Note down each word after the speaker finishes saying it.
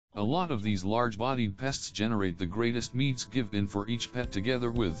A lot of these large-bodied pests generate the greatest meats given for each pet together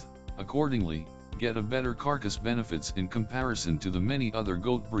with, accordingly, get a better carcass benefits in comparison to the many other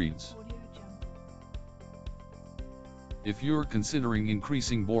goat breeds. If you're considering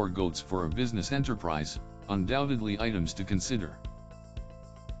increasing boer goats for a business enterprise, undoubtedly items to consider.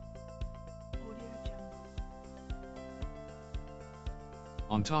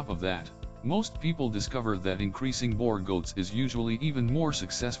 On top of that, most people discover that increasing boer goats is usually even more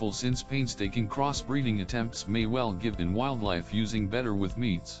successful since painstaking crossbreeding attempts may well give in wildlife using better with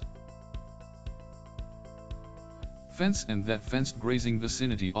meats. Fence and that fenced grazing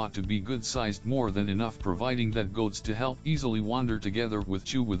vicinity ought to be good-sized more than enough, providing that goats to help easily wander together with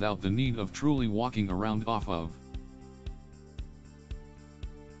chew without the need of truly walking around off of.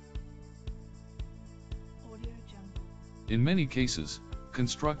 In many cases,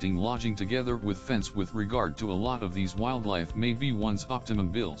 constructing lodging together with fence with regard to a lot of these wildlife may be one's optimum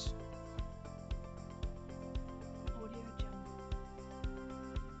bills.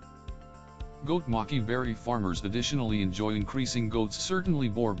 Goat maki berry farmers additionally enjoy increasing goats, certainly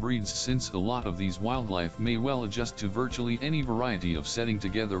boer breeds, since a lot of these wildlife may well adjust to virtually any variety of setting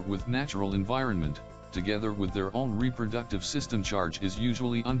together with natural environment, together with their own reproductive system. Charge is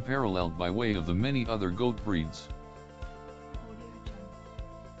usually unparalleled by way of the many other goat breeds.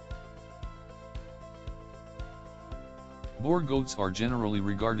 Boer goats are generally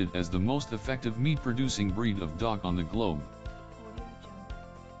regarded as the most effective meat-producing breed of dog on the globe.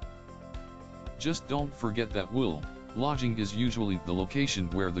 Just don't forget that wool lodging is usually the location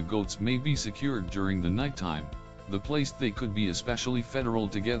where the goats may be secured during the nighttime, the place they could be especially federal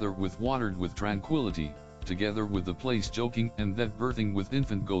together with watered with tranquility, together with the place joking, and that birthing with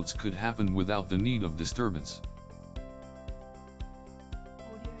infant goats could happen without the need of disturbance.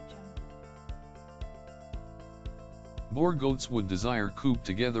 Boer goats would desire coop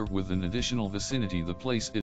together with an additional vicinity, the place